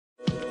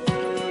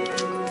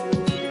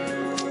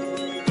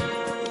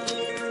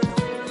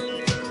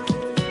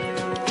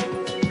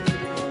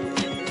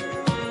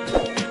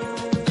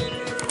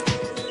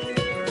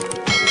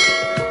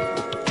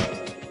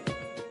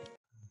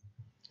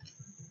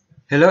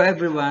Hello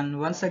everyone,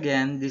 once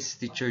again this is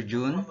Teacher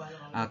June,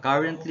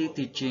 currently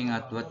teaching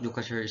at Wat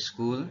Dukasher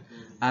School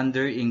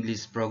under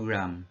English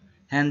program,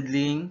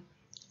 handling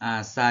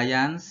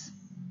science,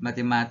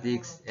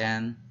 mathematics,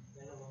 and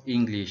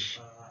English.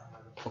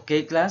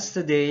 Okay class,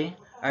 today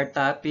our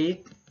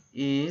topic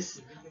is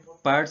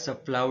parts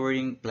of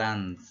flowering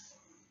plants.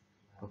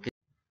 Okay,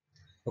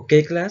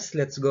 okay class,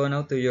 let's go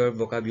now to your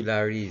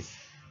vocabularies.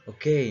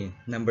 Okay,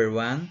 number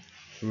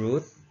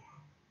root.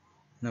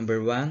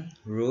 Number one,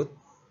 root.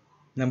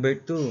 Number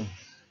two,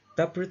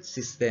 taproot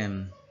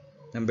system.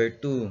 Number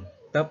two,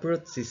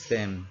 taproot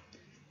system.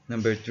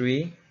 Number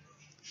three,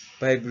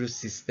 fibrous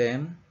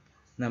system.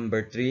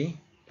 Number three,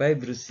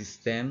 fibrous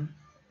system.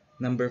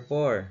 Number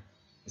four,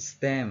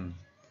 stem.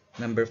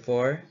 Number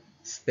four,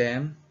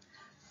 stem.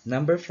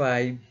 Number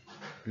five,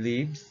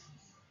 leaves.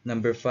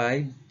 Number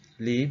five,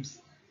 leaves.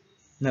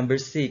 Number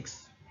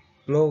six,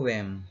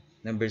 phloem.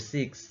 Number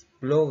six,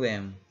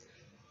 phloem.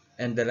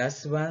 And the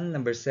last one,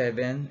 number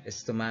seven,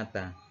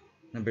 stomata.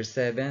 Number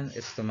seven,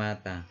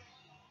 stomata.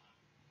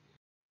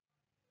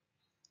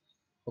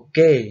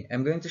 Okay,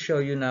 I'm going to show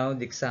you now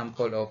the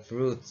example of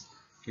roots.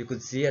 You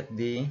could see at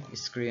the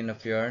screen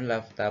of your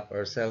laptop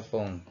or cell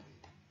phone.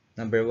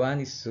 Number one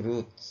is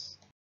roots.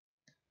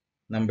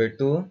 Number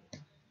two,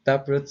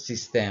 taproot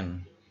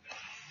system.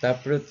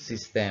 Taproot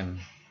system.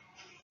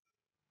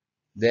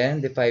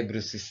 Then the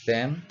fibrous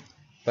system.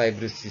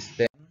 Fibrous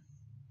system.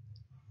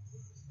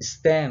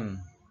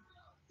 Stem.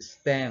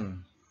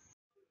 Stem.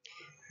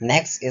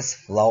 Next is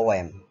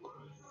phloem.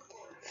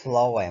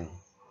 Phloem.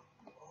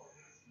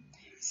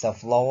 So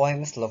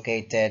phloem is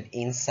located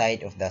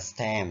inside of the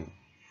stem.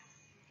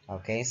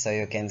 Okay, so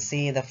you can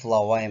see the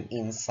phloem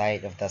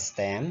inside of the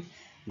stem,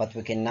 but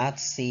we cannot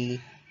see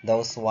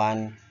those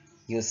one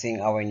using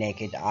our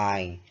naked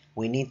eye.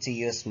 We need to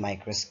use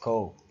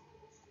microscope.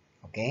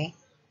 Okay.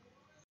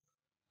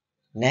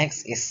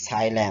 Next is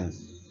xylem.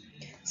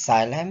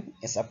 Xylem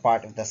is a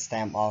part of the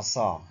stem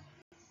also.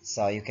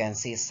 So you can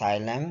see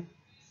xylem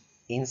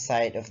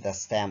inside of the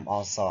stem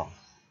also.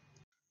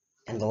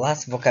 And the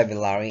last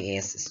vocabulary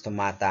is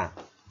stomata.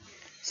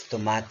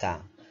 Stomata.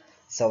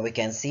 So we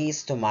can see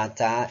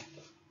stomata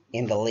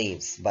in the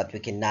leaves, but we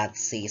cannot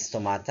see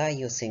stomata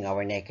using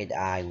our naked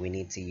eye. We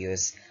need to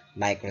use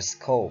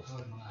microscope.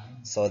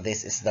 So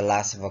this is the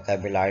last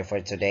vocabulary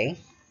for today.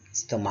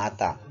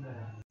 Stomata.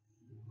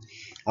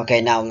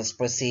 Okay, now let's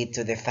proceed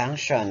to the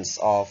functions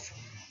of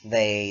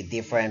the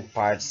different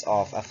parts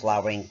of a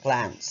flowering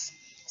plant.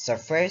 So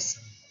first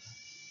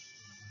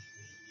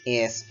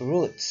is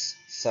roots.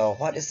 So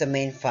what is the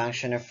main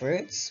function of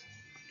roots?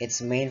 Its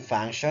main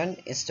function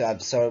is to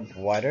absorb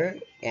water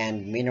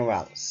and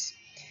minerals.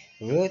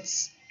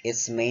 Roots,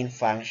 its main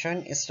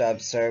function is to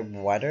absorb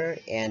water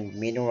and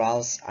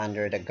minerals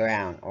under the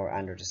ground or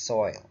under the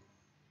soil.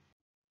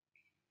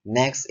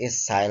 Next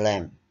is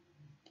xylem.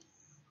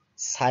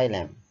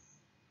 Xylem.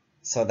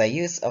 So the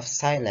use of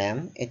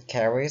xylem, it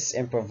carries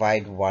and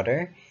provides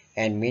water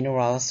and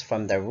minerals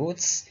from the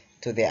roots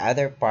to the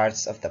other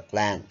parts of the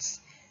plants.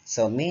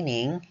 So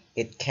meaning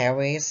it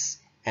carries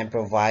and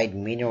provide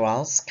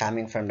minerals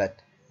coming from the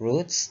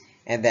roots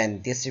and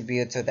then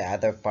distribute to the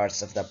other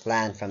parts of the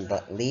plant, from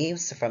the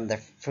leaves, from the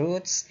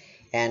fruits,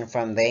 and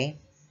from the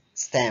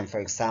stem, for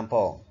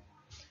example.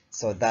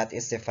 So that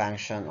is the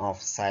function of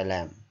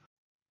xylem.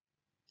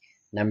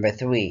 Number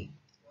three,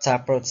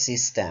 taproot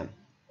system.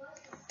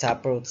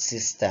 Taproot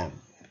system.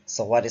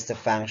 So what is the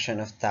function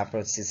of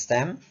taproot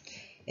system?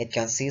 It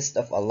consists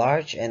of a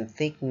large and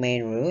thick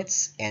main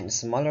roots and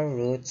smaller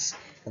roots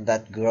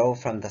that grow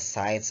from the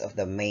sides of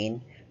the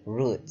main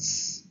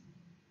roots.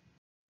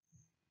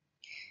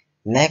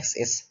 Next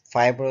is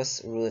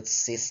fibrous root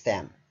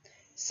system.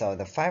 So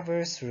the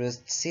fibrous root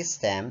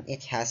system,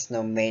 it has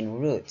no main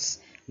roots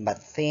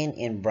but thin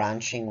and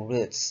branching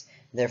roots.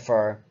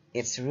 Therefore,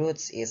 its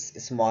roots is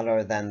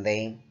smaller than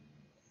the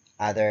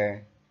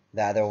other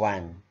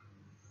one.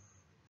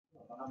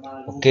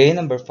 Okay,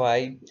 number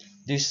five,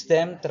 the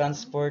stem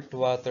transport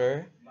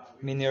water,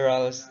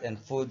 minerals, and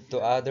food to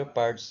other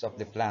parts of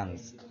the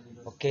plants.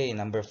 Okay,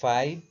 number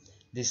five,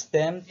 the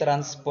stem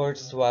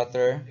transports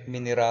water,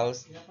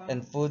 minerals,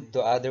 and food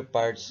to other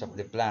parts of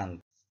the plant.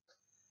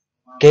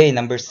 Okay,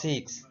 number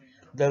six,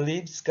 the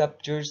leaves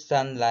capture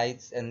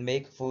sunlight and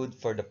make food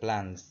for the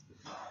plants.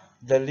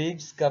 The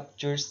leaves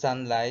capture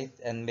sunlight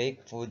and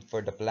make food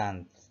for the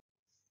plant.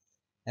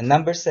 And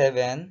number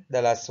seven,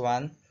 the last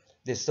one,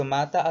 the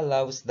stomata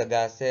allows the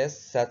gases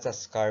such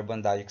as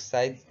carbon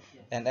dioxide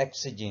and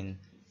oxygen,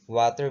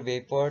 water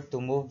vapor to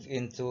move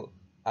into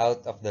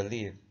out of the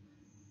leaf.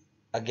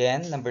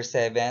 Again, number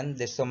seven,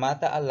 the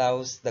stomata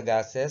allows the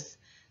gases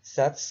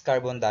such as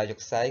carbon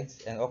dioxide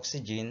and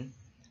oxygen,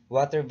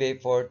 water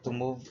vapor to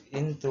move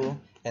into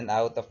and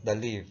out of the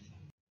leaf.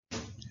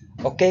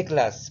 Okay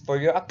class, for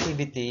your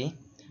activity,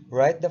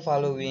 write the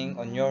following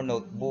on your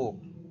notebook.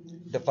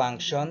 The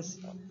functions.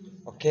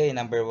 Okay,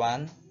 number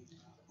one,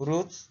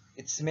 roots,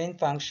 its main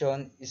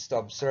function is to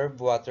absorb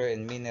water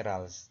and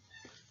minerals.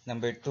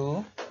 Number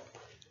two,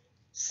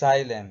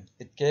 xylem,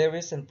 it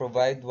carries and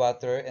provides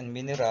water and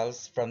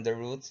minerals from the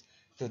roots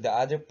to the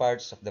other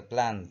parts of the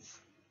plants.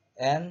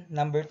 And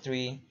number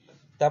 3,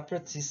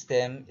 taproot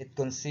system, it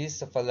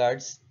consists of a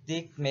large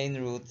thick main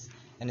roots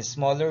and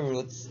smaller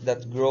roots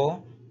that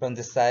grow from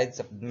the sides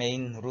of the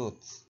main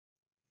roots.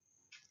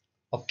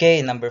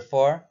 Okay, number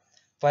 4,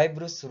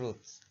 fibrous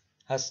roots.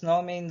 Has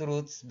no main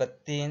roots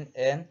but thin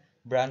and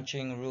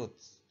branching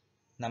roots.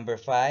 Number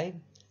 5,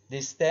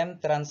 the stem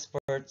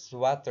transports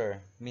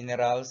water,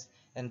 minerals,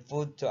 and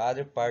food to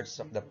other parts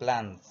of the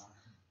plants.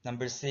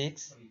 Number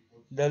 6,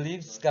 the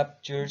leaves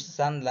capture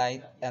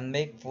sunlight and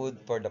make food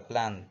for the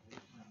plant.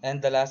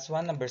 And the last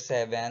one, number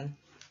 7,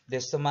 the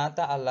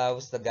stomata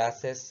allows the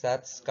gases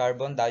such as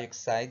carbon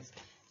dioxide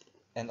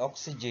and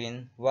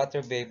oxygen,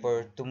 water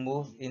vapor to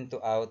move into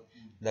out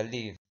the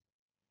leaf.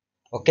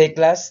 Okay,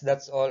 class,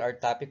 that's all our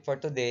topic for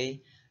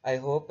today. I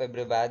hope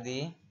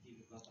everybody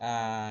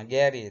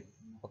get it.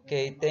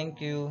 Okay,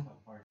 thank you.